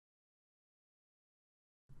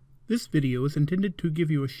This video is intended to give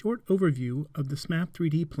you a short overview of the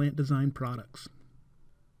Smap3D Plant Design products.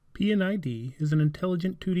 P&ID is an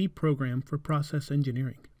intelligent 2D program for process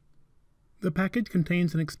engineering. The package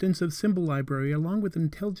contains an extensive symbol library along with an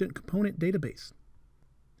intelligent component database.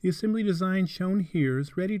 The assembly design shown here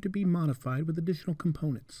is ready to be modified with additional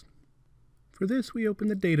components. For this, we open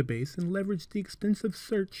the database and leverage the extensive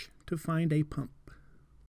search to find a pump.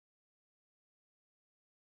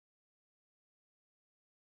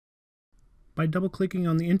 By double-clicking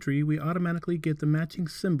on the entry, we automatically get the matching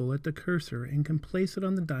symbol at the cursor and can place it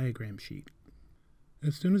on the diagram sheet.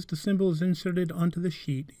 As soon as the symbol is inserted onto the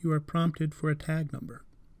sheet, you are prompted for a tag number.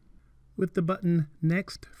 With the button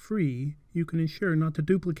Next Free, you can ensure not to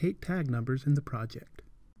duplicate tag numbers in the project.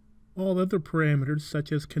 All other parameters,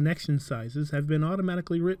 such as connection sizes, have been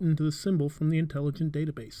automatically written to the symbol from the intelligent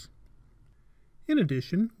database. In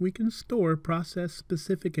addition, we can store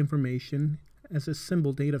process-specific information as a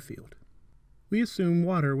symbol data field. We assume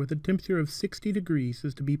water with a temperature of 60 degrees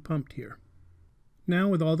is to be pumped here. Now,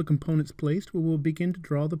 with all the components placed, we will begin to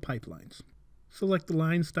draw the pipelines. Select the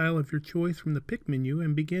line style of your choice from the pick menu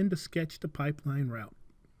and begin to sketch the pipeline route.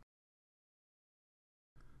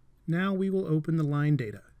 Now we will open the line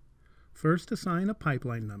data. First, assign a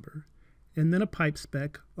pipeline number, and then a pipe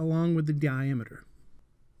spec along with the diameter.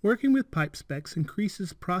 Working with pipe specs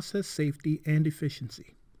increases process safety and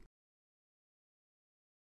efficiency.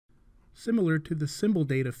 Similar to the symbol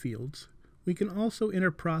data fields, we can also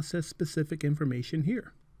enter process-specific information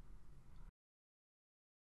here.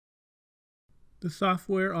 The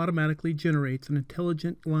software automatically generates an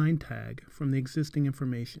intelligent line tag from the existing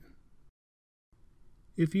information.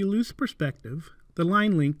 If you lose perspective, the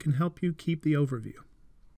line link can help you keep the overview.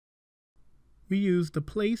 We use the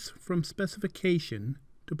Place from specification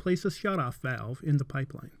to place a shutoff valve in the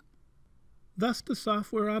pipeline. Thus, the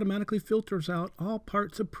software automatically filters out all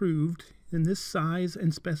parts approved in this size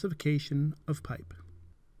and specification of pipe.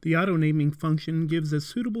 The auto-naming function gives a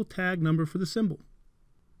suitable tag number for the symbol.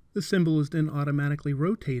 The symbol is then automatically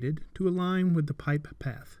rotated to align with the pipe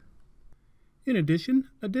path. In addition,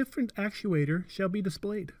 a different actuator shall be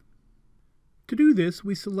displayed. To do this,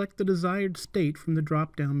 we select the desired state from the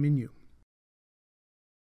drop-down menu.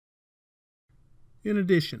 In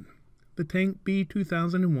addition, the tank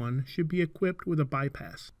B2001 should be equipped with a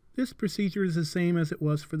bypass. This procedure is the same as it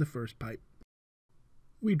was for the first pipe.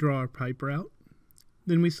 We draw our pipe route,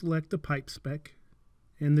 then we select the pipe spec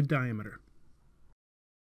and the diameter.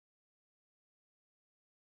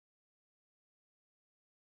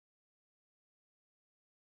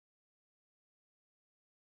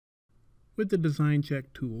 With the Design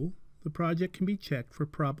Check tool, the project can be checked for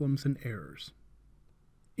problems and errors.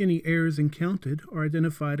 Any errors encountered are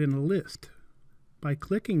identified in a list. By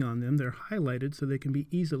clicking on them, they're highlighted so they can be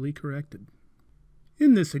easily corrected.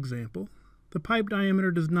 In this example, the pipe diameter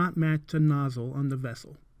does not match a nozzle on the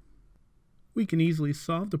vessel. We can easily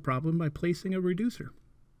solve the problem by placing a reducer.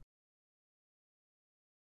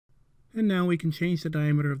 And now we can change the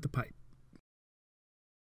diameter of the pipe.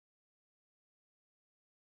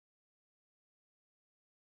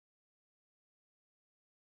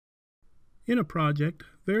 In a project,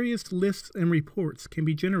 various lists and reports can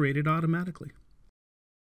be generated automatically.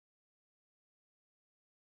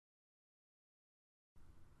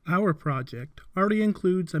 Our project already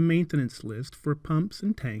includes a maintenance list for pumps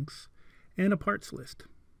and tanks and a parts list.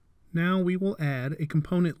 Now we will add a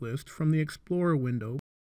component list from the Explorer window.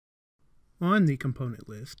 On the component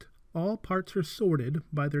list, all parts are sorted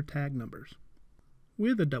by their tag numbers.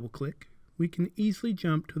 With a double click, we can easily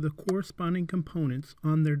jump to the corresponding components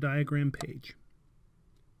on their diagram page.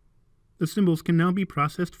 The symbols can now be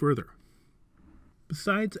processed further.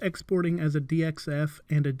 Besides exporting as a DXF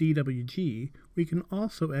and a DWG, we can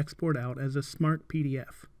also export out as a Smart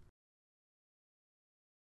PDF.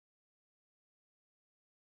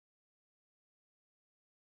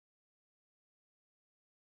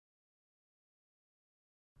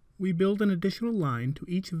 We build an additional line to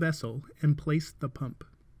each vessel and place the pump.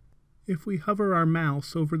 If we hover our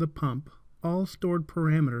mouse over the pump, all stored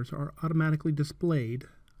parameters are automatically displayed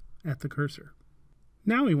at the cursor.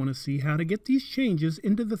 Now we want to see how to get these changes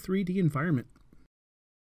into the 3D environment.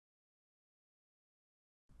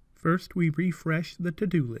 First, we refresh the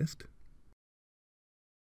to-do list.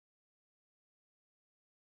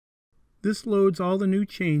 This loads all the new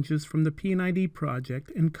changes from the P&ID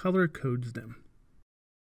project and color codes them.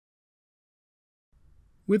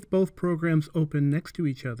 With both programs open next to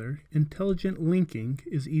each other, intelligent linking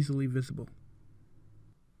is easily visible.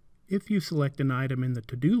 If you select an item in the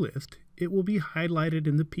to-do list, it will be highlighted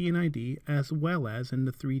in the P&ID as well as in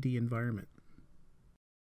the 3D environment.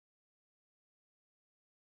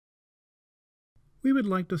 We would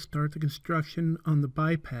like to start the construction on the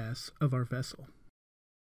bypass of our vessel.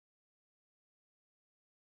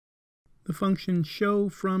 The function show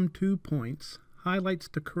from two points highlights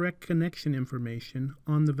the correct connection information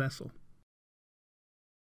on the vessel.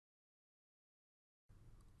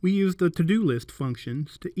 We use the to-do list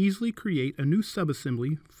functions to easily create a new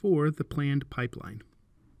subassembly for the planned pipeline.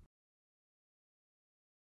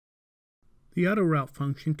 The auto route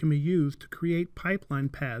function can be used to create pipeline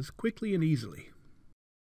paths quickly and easily.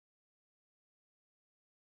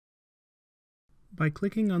 By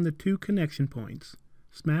clicking on the two connection points,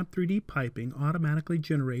 Smap3D Piping automatically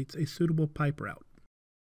generates a suitable pipe route.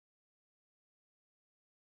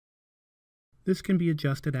 This can be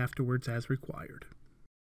adjusted afterwards as required.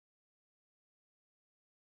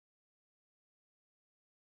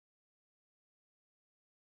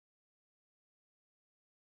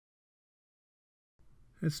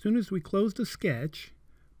 As soon as we close the sketch,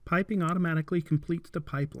 piping automatically completes the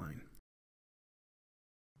pipeline.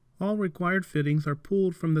 All required fittings are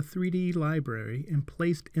pulled from the 3D library and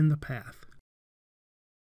placed in the path.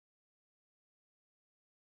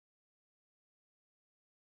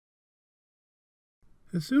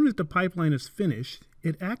 As soon as the pipeline is finished,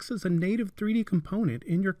 it acts as a native 3D component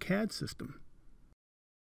in your CAD system.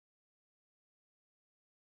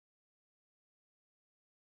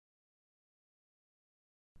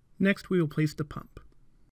 Next, we will place the pump.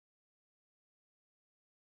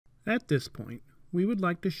 At this point, we would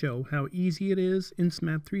like to show how easy it is in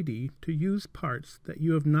Smap3D to use parts that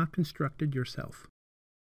you have not constructed yourself.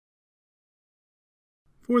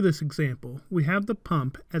 For this example, we have the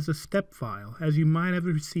pump as a step file, as you might have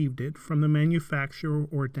received it from the manufacturer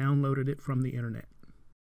or downloaded it from the internet.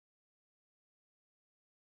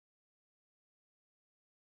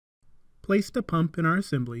 Place the pump in our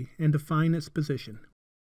assembly and define its position.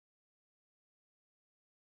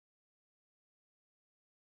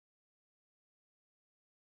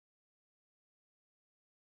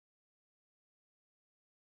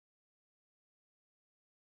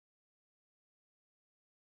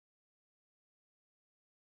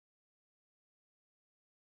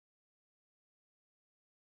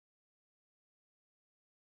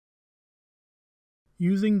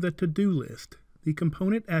 Using the to-do list, the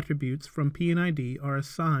component attributes from P&ID are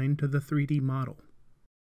assigned to the 3D model.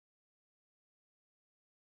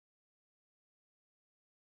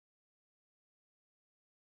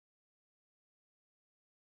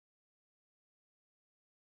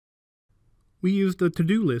 We use the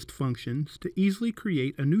to-do list functions to easily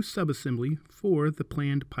create a new subassembly for the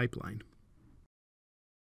planned pipeline.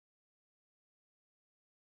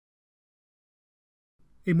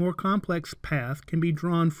 A more complex path can be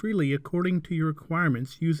drawn freely according to your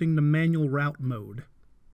requirements using the manual route mode.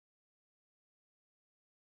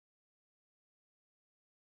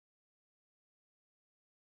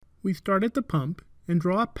 We start at the pump and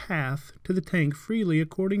draw a path to the tank freely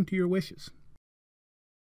according to your wishes.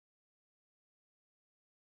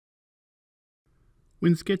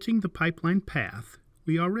 When sketching the pipeline path,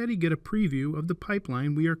 we already get a preview of the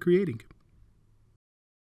pipeline we are creating.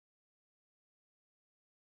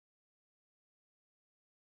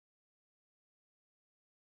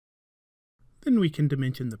 Then we can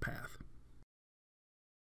dimension the path.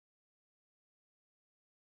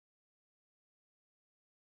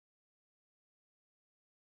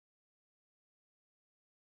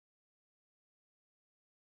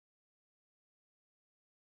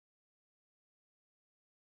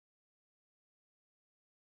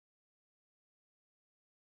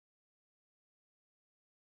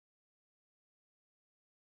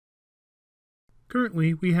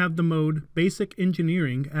 Currently, we have the mode Basic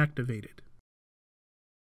Engineering activated.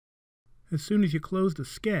 As soon as you close the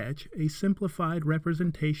sketch, a simplified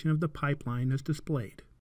representation of the pipeline is displayed.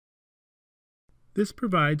 This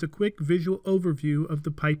provides a quick visual overview of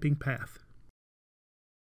the piping path.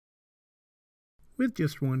 With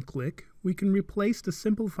just one click, we can replace the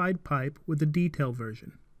simplified pipe with the detail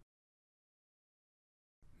version.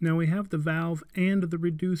 Now we have the valve and the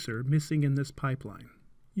reducer missing in this pipeline.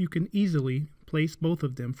 You can easily place both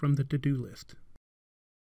of them from the to-do list.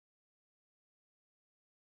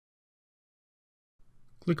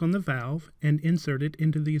 Click on the valve and insert it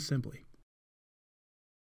into the assembly.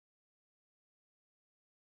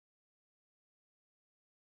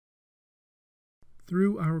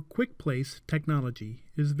 Through our Quick Place technology,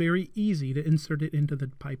 it is very easy to insert it into the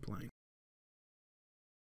pipeline.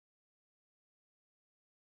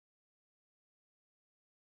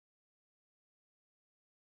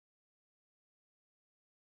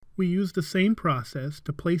 We use the same process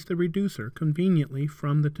to place the reducer conveniently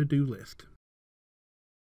from the to-do list.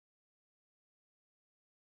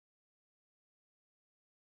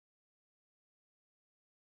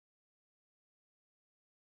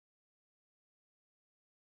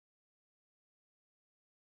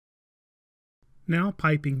 Now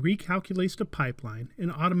piping recalculates the pipeline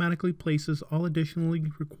and automatically places all additionally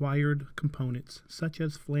required components, such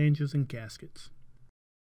as flanges and gaskets.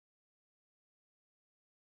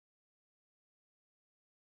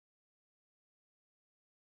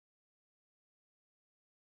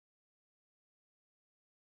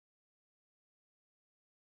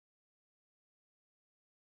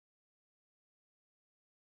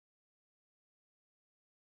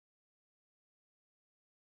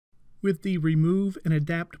 With the Remove and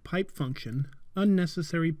Adapt Pipe function,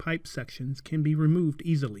 unnecessary pipe sections can be removed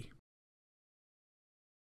easily.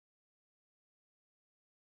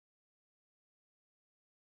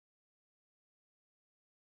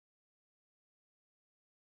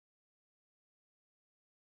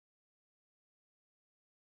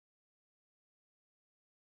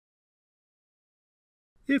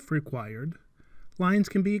 If required, lines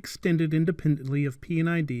can be extended independently of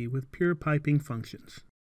P&ID with pure piping functions.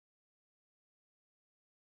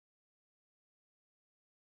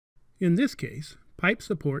 In this case, pipe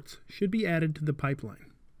supports should be added to the pipeline.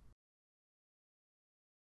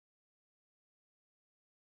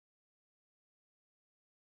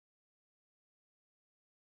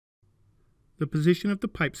 The position of the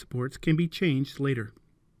pipe supports can be changed later.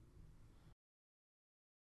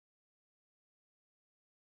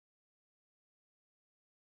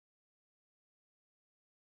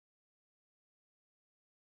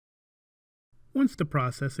 Once the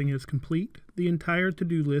processing is complete, the entire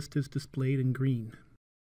to-do list is displayed in green.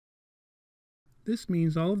 This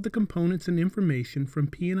means all of the components and information from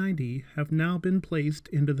P&ID have now been placed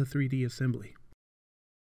into the 3D assembly.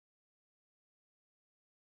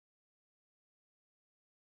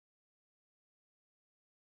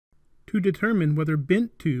 To determine whether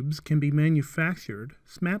bent tubes can be manufactured,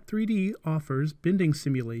 Smap3D offers bending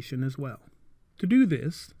simulation as well. To do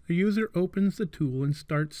this, a user opens the tool and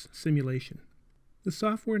starts simulation. The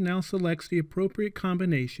software now selects the appropriate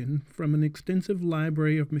combination from an extensive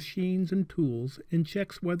library of machines and tools and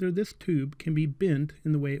checks whether this tube can be bent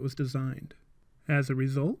in the way it was designed. As a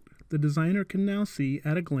result, the designer can now see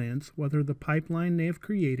at a glance whether the pipeline they have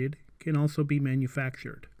created can also be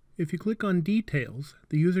manufactured. If you click on Details,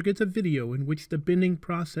 the user gets a video in which the bending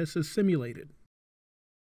process is simulated.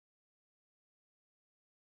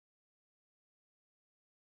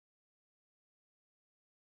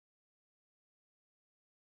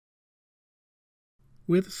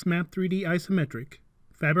 With Smap3D Isometric,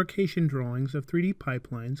 fabrication drawings of 3D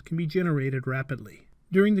pipelines can be generated rapidly.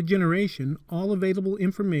 During the generation, all available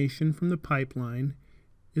information from the pipeline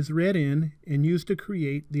is read in and used to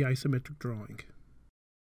create the isometric drawing.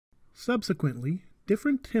 Subsequently,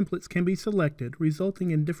 different templates can be selected,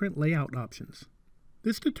 resulting in different layout options.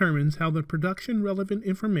 This determines how the production-relevant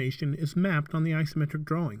information is mapped on the isometric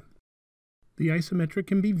drawing. The isometric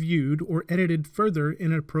can be viewed or edited further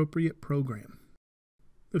in an appropriate program.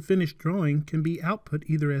 The finished drawing can be output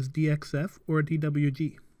either as DXF or a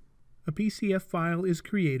DWG. A PCF file is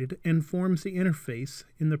created and forms the interface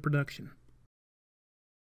in the production.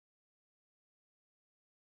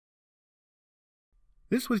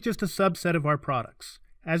 This was just a subset of our products.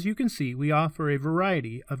 As you can see, we offer a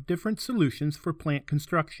variety of different solutions for plant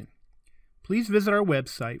construction. Please visit our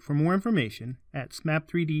website for more information at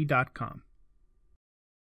smap3d.com.